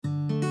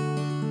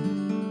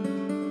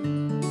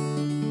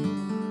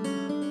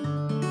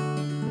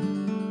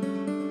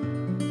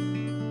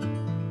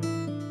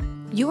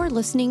You are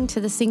listening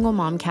to the Single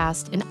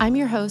Momcast, and I'm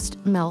your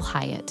host, Mel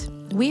Hyatt.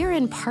 We are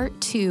in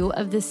part 2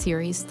 of the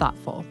series,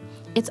 Thoughtful.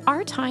 It's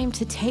our time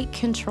to take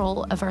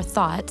control of our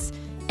thoughts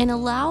and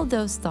allow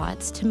those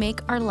thoughts to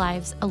make our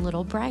lives a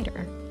little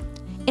brighter.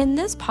 In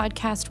this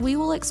podcast, we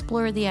will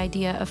explore the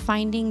idea of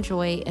finding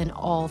joy in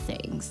all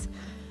things.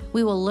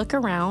 We will look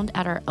around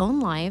at our own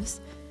lives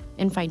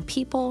and find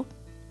people,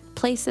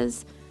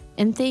 places,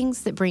 and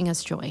things that bring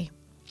us joy.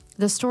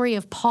 The story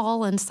of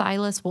Paul and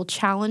Silas will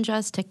challenge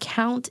us to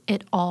count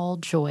it all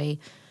joy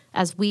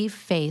as we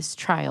face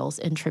trials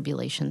and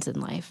tribulations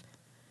in life.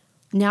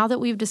 Now that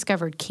we've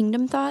discovered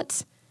kingdom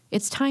thoughts,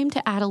 it's time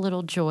to add a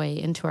little joy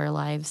into our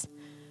lives.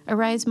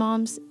 Arise,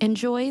 moms,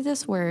 enjoy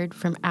this word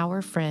from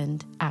our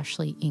friend,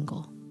 Ashley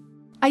Engel.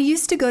 I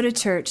used to go to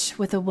church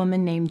with a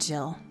woman named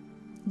Jill.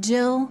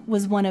 Jill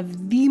was one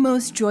of the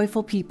most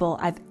joyful people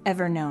I've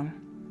ever known.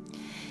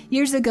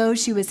 Years ago,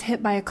 she was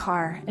hit by a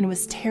car and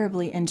was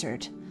terribly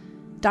injured.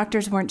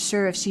 Doctors weren't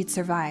sure if she'd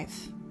survive.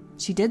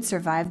 She did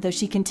survive, though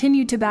she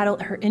continued to battle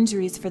her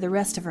injuries for the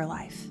rest of her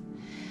life.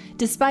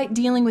 Despite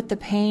dealing with the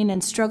pain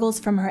and struggles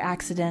from her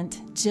accident,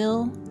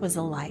 Jill was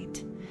a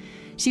light.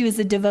 She was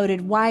a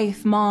devoted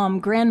wife, mom,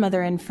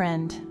 grandmother, and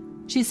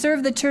friend. She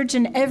served the church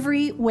in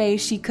every way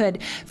she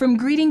could, from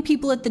greeting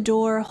people at the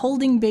door,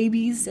 holding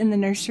babies in the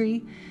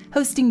nursery,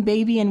 hosting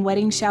baby and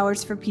wedding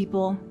showers for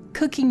people,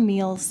 cooking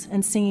meals,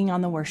 and singing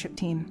on the worship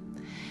team.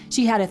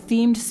 She had a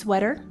themed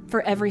sweater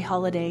for every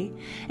holiday,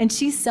 and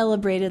she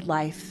celebrated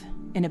life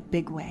in a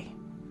big way.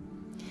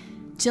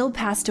 Jill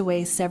passed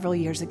away several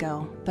years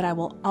ago, but I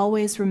will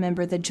always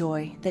remember the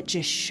joy that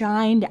just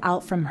shined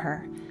out from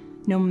her,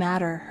 no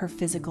matter her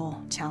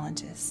physical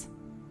challenges.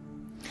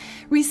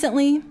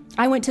 Recently,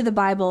 I went to the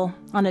Bible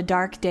on a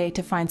dark day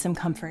to find some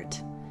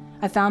comfort.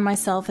 I found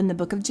myself in the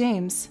book of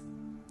James,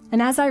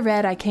 and as I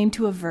read, I came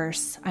to a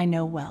verse I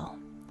know well.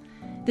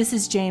 This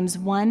is James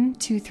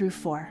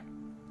 1:2-4.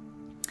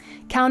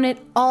 Count it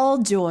all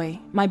joy,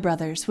 my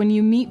brothers, when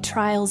you meet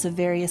trials of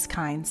various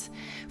kinds,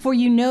 for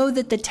you know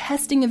that the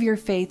testing of your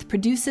faith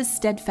produces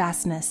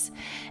steadfastness,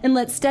 and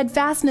let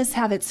steadfastness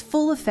have its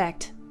full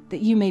effect,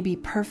 that you may be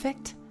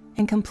perfect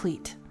and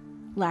complete,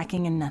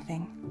 lacking in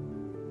nothing.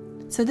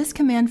 So this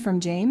command from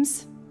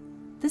James,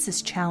 this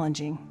is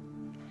challenging.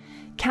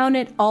 Count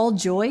it all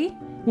joy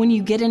when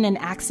you get in an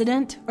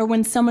accident or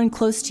when someone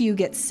close to you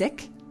gets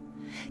sick.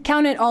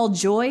 Count it all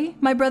joy,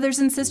 my brothers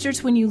and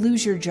sisters, when you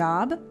lose your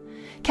job.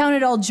 Count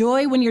it all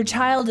joy when your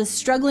child is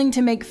struggling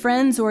to make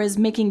friends or is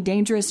making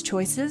dangerous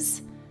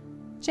choices.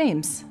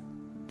 James,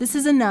 this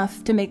is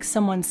enough to make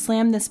someone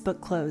slam this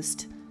book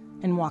closed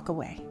and walk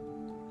away.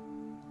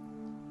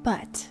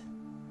 But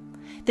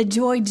the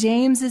joy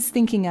James is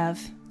thinking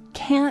of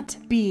can't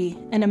be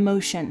an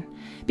emotion,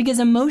 because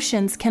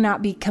emotions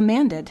cannot be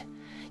commanded.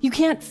 You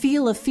can't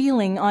feel a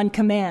feeling on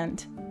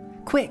command.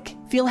 Quick,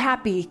 feel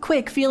happy.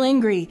 Quick, feel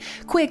angry.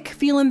 Quick,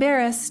 feel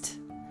embarrassed.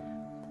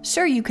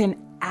 Sure, you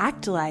can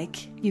act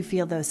like you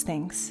feel those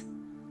things,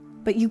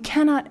 but you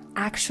cannot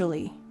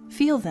actually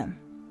feel them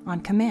on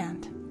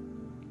command.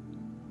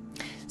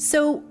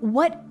 So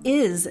what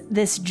is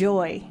this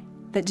joy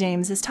that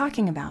James is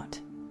talking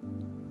about?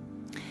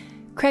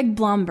 Craig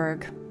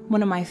Blomberg,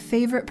 one of my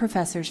favorite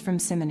professors from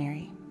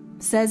seminary,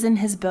 says in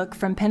his book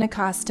From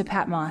Pentecost to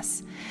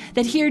Patmos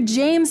that here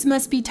James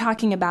must be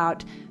talking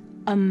about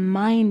a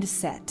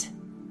mindset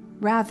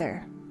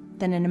rather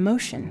than an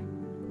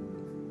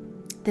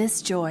emotion.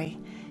 This joy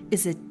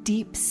is a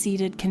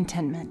deep-seated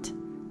contentment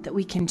that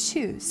we can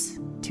choose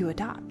to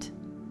adopt.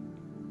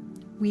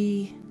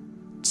 We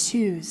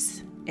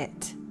choose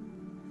it.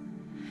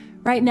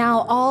 Right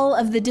now, all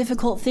of the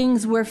difficult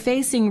things we're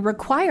facing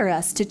require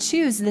us to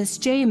choose this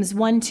James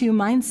 1:2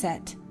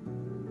 mindset.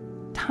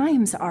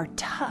 Times are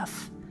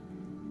tough,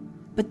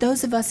 but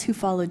those of us who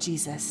follow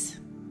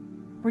Jesus,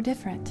 we're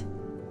different.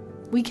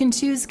 We can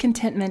choose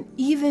contentment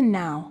even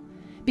now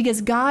because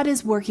God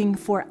is working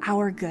for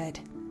our good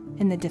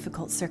in the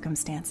difficult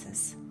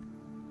circumstances.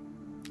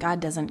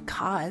 God doesn't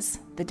cause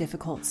the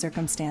difficult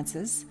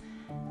circumstances.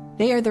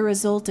 They are the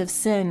result of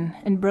sin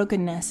and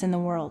brokenness in the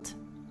world.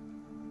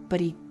 But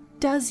He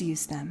does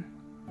use them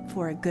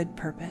for a good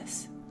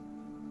purpose.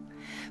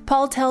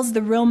 Paul tells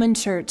the Roman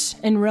church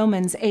in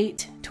Romans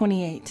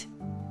 8:28,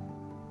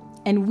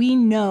 and we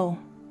know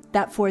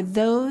that for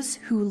those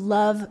who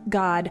love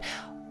God,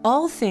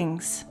 all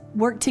things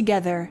work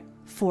together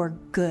for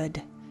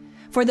good,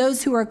 for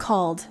those who are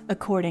called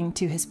according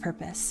to His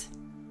purpose.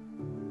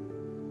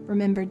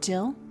 Remember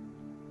Jill?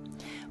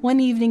 One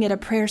evening at a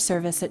prayer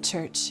service at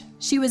church,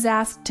 she was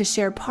asked to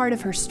share part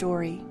of her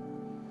story.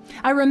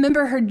 I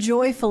remember her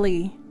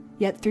joyfully,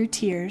 yet through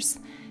tears,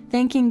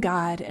 thanking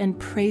God and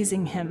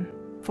praising Him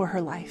for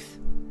her life,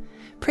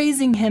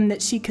 praising Him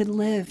that she could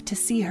live to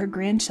see her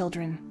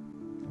grandchildren.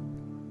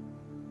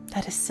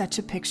 That is such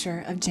a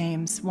picture of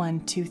James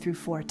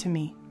 1:2-4 to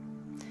me.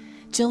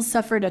 Jill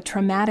suffered a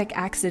traumatic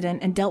accident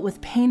and dealt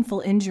with painful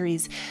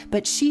injuries,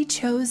 but she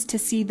chose to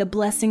see the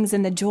blessings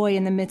and the joy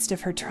in the midst of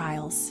her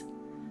trials.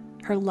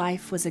 Her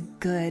life was a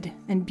good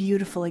and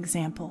beautiful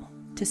example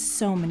to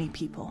so many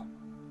people.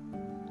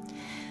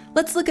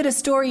 Let's look at a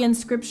story in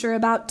Scripture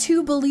about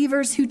two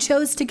believers who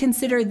chose to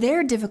consider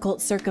their difficult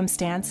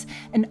circumstance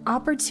an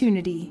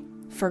opportunity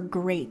for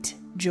great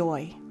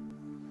joy.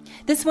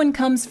 This one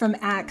comes from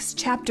Acts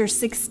chapter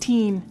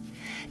 16.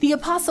 The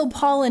Apostle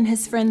Paul and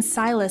his friend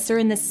Silas are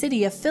in the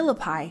city of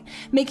Philippi,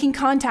 making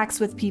contacts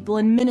with people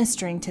and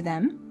ministering to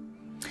them.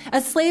 A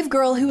slave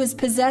girl who is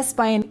possessed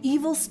by an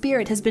evil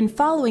spirit has been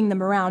following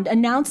them around,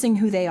 announcing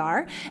who they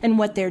are and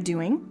what they're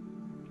doing.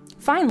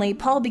 Finally,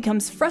 Paul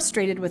becomes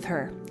frustrated with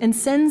her and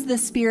sends the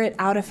spirit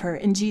out of her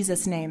in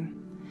Jesus' name.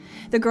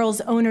 The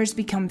girl's owners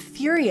become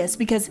furious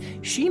because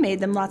she made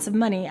them lots of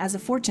money as a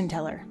fortune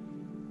teller.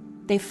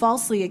 They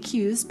falsely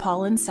accuse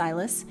Paul and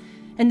Silas,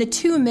 and the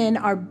two men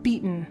are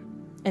beaten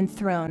and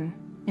thrown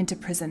into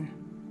prison.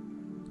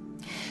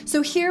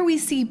 So here we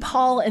see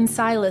Paul and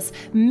Silas,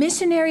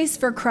 missionaries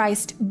for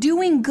Christ,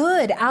 doing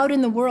good out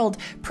in the world,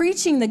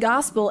 preaching the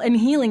gospel and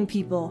healing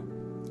people,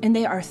 and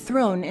they are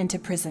thrown into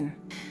prison.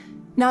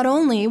 Not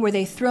only were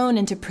they thrown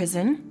into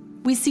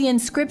prison, we see in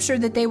Scripture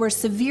that they were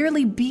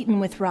severely beaten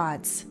with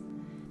rods.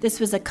 This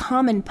was a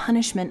common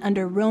punishment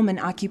under Roman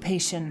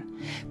occupation.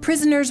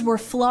 Prisoners were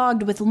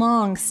flogged with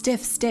long,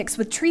 stiff sticks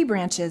with tree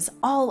branches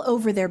all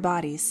over their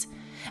bodies.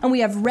 And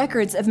we have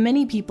records of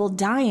many people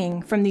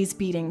dying from these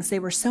beatings. They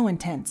were so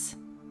intense.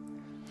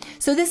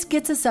 So this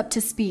gets us up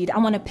to speed. I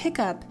want to pick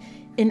up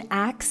in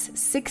Acts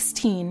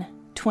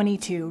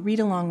 16:22.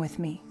 Read along with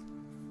me.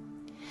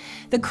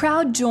 The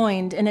crowd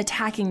joined in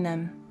attacking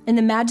them, and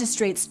the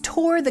magistrates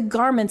tore the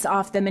garments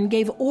off them and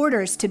gave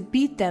orders to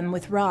beat them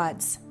with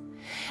rods.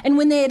 And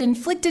when they had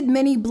inflicted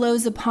many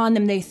blows upon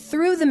them, they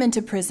threw them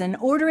into prison,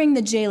 ordering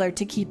the jailer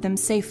to keep them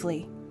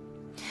safely.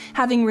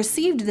 Having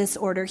received this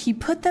order, he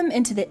put them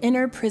into the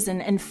inner prison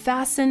and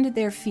fastened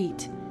their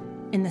feet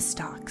in the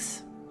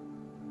stocks.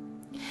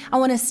 I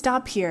want to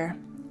stop here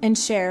and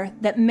share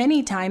that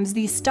many times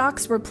these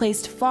stocks were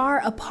placed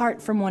far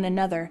apart from one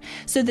another,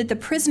 so that the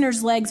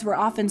prisoners' legs were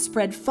often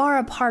spread far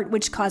apart,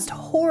 which caused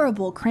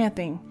horrible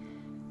cramping.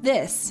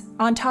 This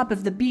on top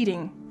of the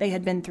beating they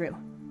had been through.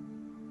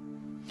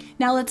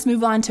 Now let's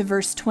move on to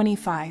verse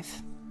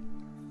 25.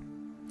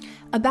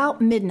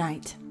 About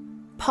midnight,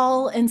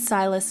 Paul and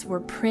Silas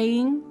were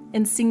praying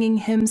and singing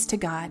hymns to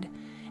God,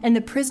 and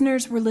the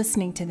prisoners were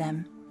listening to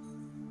them.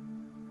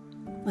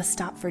 Let's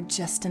stop for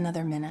just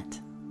another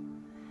minute.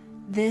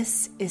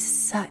 This is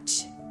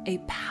such a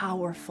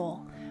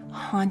powerful,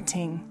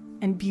 haunting,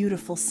 and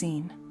beautiful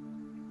scene.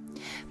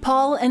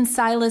 Paul and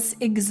Silas,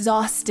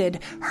 exhausted,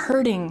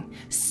 hurting,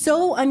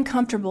 so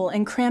uncomfortable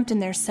and cramped in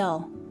their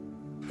cell.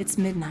 It's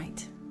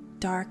midnight,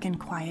 dark and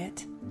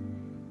quiet.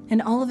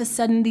 And all of a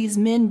sudden, these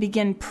men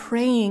begin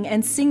praying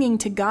and singing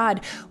to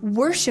God,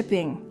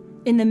 worshiping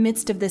in the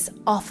midst of this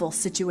awful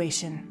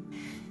situation.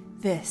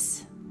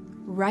 This,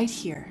 right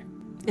here,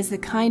 is the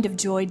kind of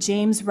joy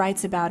James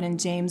writes about in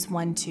James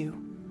 1:2.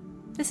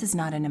 This is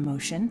not an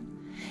emotion.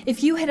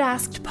 If you had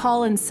asked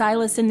Paul and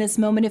Silas in this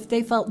moment if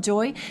they felt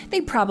joy, they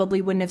probably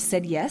wouldn't have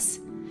said yes.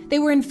 They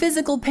were in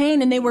physical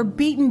pain and they were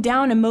beaten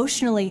down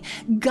emotionally.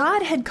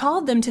 God had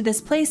called them to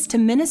this place to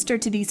minister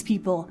to these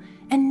people,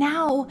 and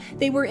now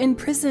they were in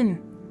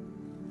prison.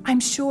 I'm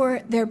sure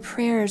their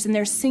prayers and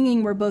their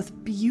singing were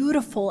both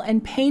beautiful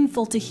and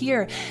painful to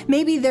hear.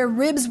 Maybe their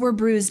ribs were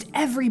bruised.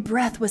 Every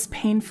breath was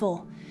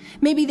painful.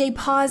 Maybe they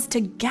paused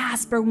to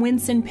gasp or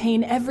wince in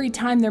pain every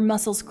time their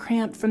muscles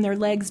cramped from their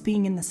legs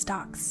being in the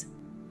stocks.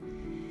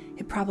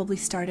 It probably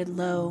started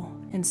low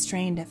and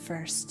strained at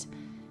first,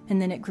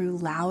 and then it grew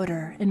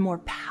louder and more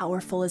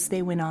powerful as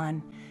they went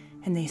on,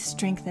 and they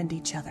strengthened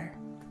each other.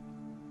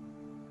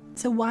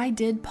 So why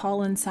did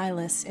Paul and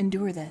Silas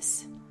endure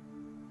this?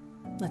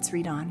 Let's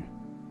read on.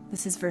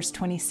 This is verse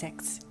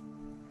 26.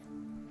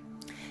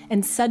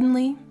 And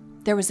suddenly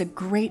there was a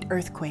great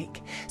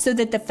earthquake, so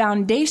that the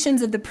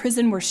foundations of the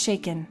prison were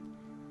shaken,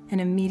 and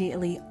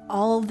immediately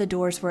all the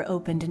doors were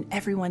opened and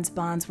everyone's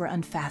bonds were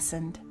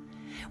unfastened.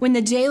 When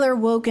the jailer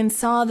woke and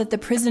saw that the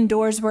prison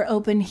doors were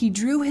open, he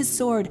drew his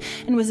sword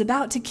and was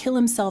about to kill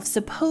himself,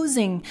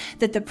 supposing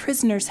that the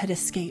prisoners had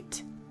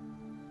escaped.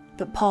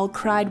 But Paul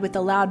cried with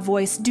a loud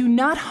voice, "Do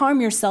not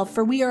harm yourself,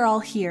 for we are all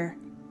here."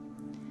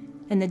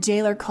 And the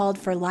jailer called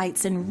for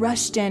lights and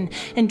rushed in,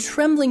 and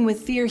trembling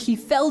with fear, he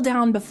fell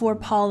down before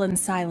Paul and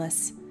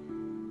Silas.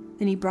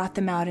 Then he brought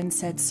them out and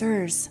said,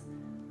 "Sirs,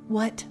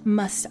 what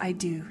must I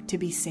do to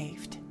be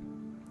saved?"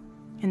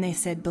 And they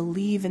said,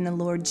 "Believe in the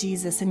Lord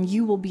Jesus, and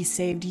you will be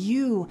saved,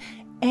 you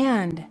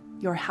and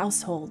your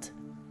household."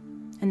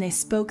 And they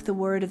spoke the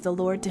word of the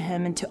Lord to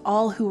him and to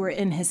all who were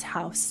in his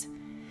house.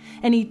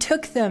 And he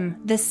took them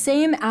the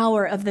same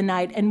hour of the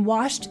night and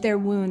washed their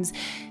wounds,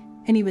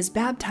 and he was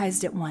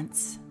baptized at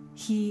once,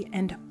 he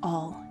and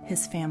all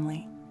his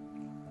family.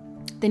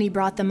 Then he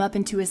brought them up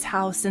into his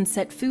house and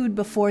set food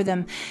before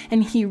them,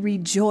 and he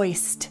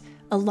rejoiced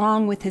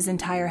along with his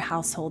entire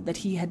household that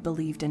he had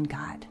believed in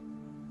God.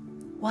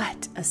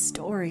 What a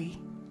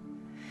story!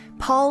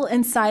 Paul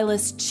and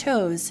Silas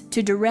chose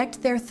to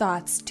direct their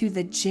thoughts to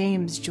the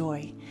James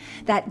joy,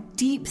 that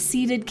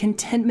deep-seated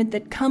contentment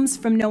that comes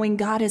from knowing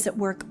God is at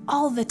work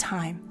all the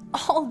time.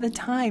 all the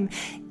time,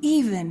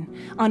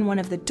 even on one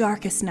of the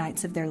darkest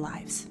nights of their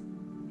lives.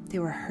 They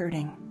were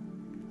hurting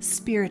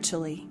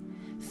spiritually,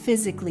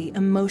 physically,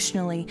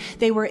 emotionally.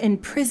 They were in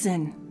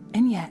prison,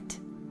 and yet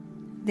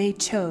they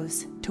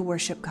chose to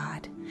worship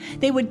God.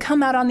 They would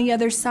come out on the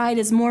other side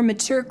as more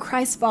mature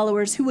Christ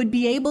followers who would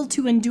be able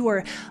to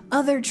endure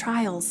other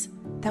trials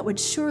that would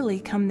surely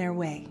come their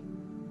way.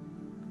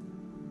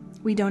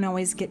 We don't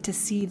always get to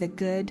see the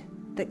good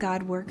that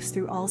God works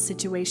through all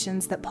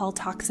situations that Paul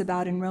talks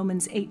about in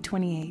Romans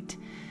 8:28.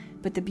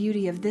 But the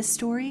beauty of this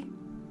story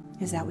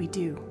is that we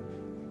do.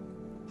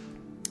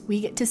 We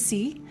get to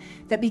see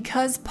that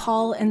because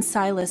Paul and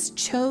Silas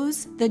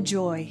chose the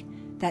joy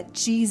that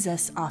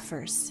Jesus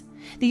offers,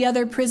 the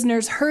other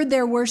prisoners heard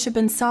their worship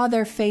and saw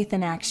their faith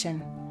in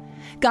action.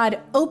 God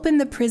opened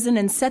the prison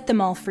and set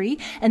them all free,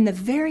 and the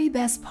very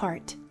best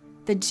part,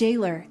 the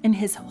jailer and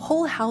his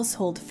whole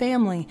household,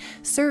 family,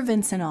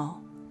 servants and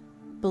all,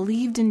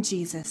 believed in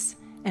Jesus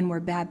and were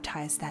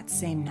baptized that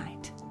same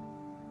night.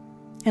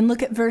 And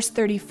look at verse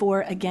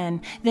 34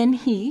 again. Then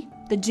he,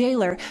 the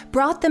jailer,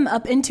 brought them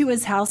up into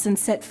his house and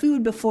set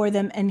food before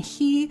them, and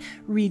he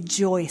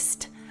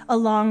rejoiced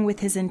along with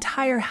his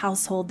entire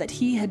household that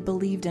he had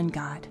believed in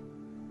God.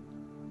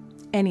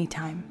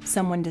 Anytime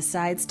someone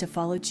decides to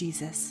follow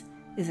Jesus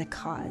is a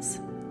cause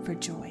for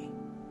joy.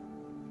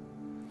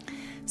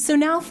 So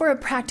now for a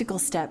practical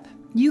step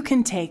you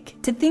can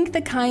take to think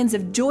the kinds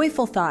of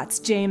joyful thoughts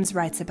James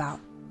writes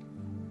about.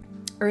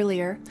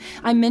 Earlier,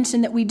 I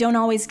mentioned that we don't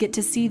always get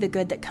to see the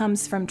good that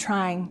comes from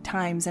trying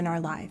times in our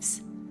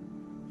lives.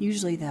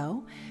 Usually,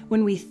 though,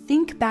 when we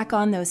think back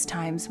on those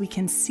times, we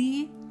can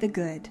see the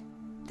good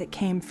that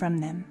came from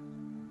them.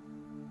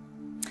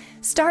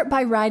 Start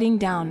by writing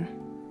down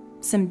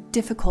some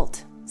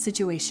difficult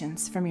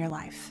situations from your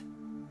life.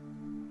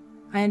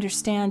 I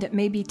understand it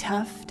may be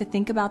tough to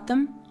think about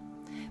them,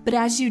 but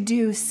as you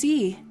do,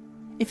 see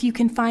if you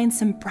can find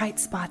some bright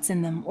spots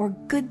in them or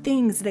good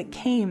things that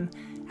came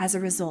as a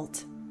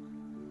result.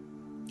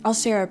 I'll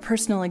share a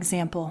personal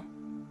example.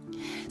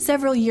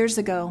 Several years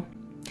ago,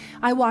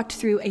 I walked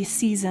through a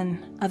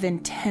season of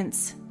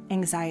intense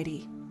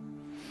anxiety.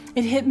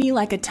 It hit me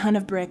like a ton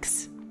of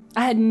bricks.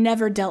 I had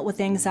never dealt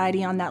with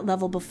anxiety on that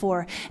level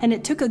before, and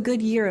it took a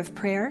good year of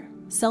prayer,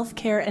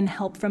 self-care, and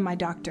help from my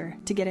doctor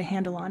to get a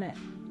handle on it.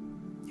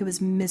 It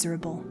was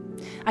miserable.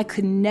 I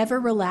could never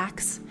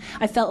relax.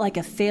 I felt like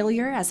a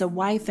failure as a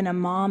wife and a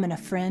mom and a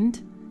friend,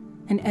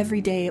 and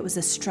every day it was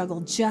a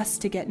struggle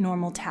just to get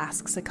normal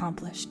tasks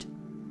accomplished.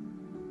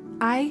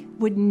 I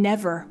would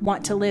never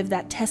want to live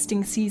that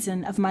testing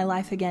season of my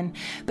life again,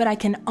 but I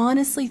can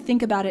honestly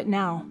think about it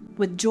now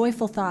with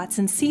joyful thoughts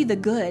and see the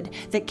good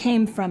that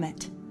came from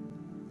it.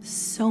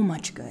 So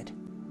much good.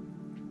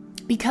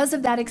 Because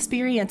of that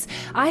experience,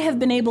 I have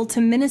been able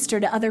to minister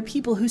to other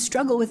people who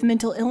struggle with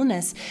mental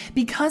illness.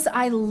 Because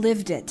I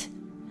lived it,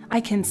 I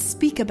can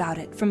speak about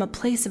it from a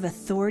place of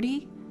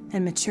authority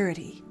and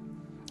maturity.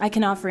 I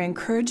can offer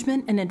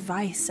encouragement and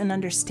advice and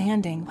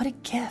understanding. What a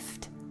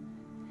gift.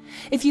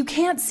 If you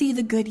can't see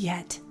the good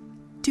yet,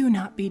 do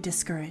not be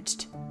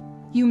discouraged.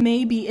 You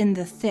may be in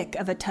the thick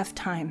of a tough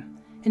time,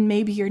 and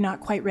maybe you're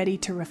not quite ready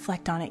to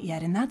reflect on it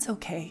yet, and that's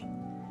okay.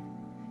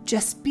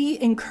 Just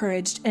be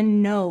encouraged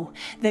and know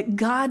that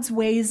God's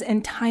ways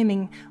and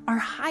timing are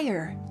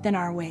higher than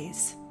our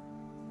ways.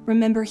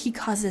 Remember, He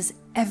causes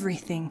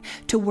everything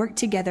to work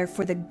together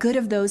for the good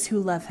of those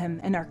who love Him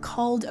and are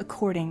called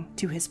according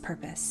to His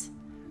purpose.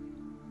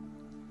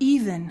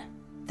 Even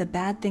the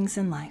bad things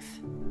in life.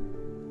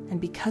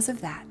 And because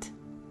of that,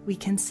 we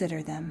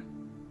consider them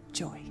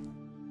joy.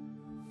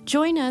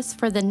 Join us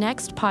for the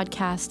next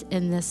podcast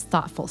in this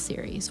thoughtful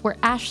series, where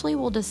Ashley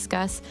will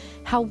discuss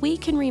how we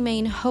can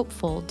remain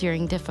hopeful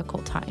during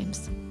difficult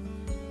times.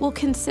 We'll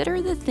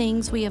consider the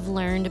things we have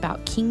learned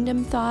about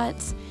kingdom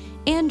thoughts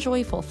and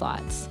joyful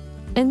thoughts,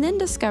 and then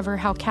discover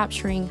how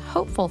capturing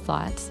hopeful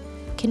thoughts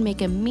can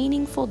make a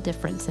meaningful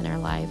difference in our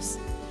lives.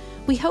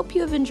 We hope you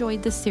have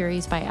enjoyed this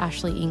series by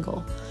Ashley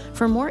Engel.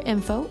 For more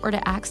info or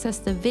to access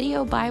the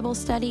video Bible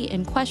study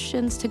and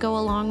questions to go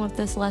along with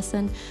this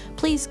lesson,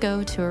 please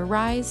go to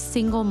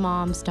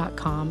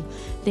AriseSingleMoms.com.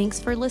 Thanks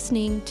for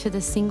listening to the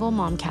Single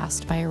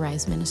Momcast by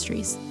Arise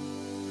Ministries.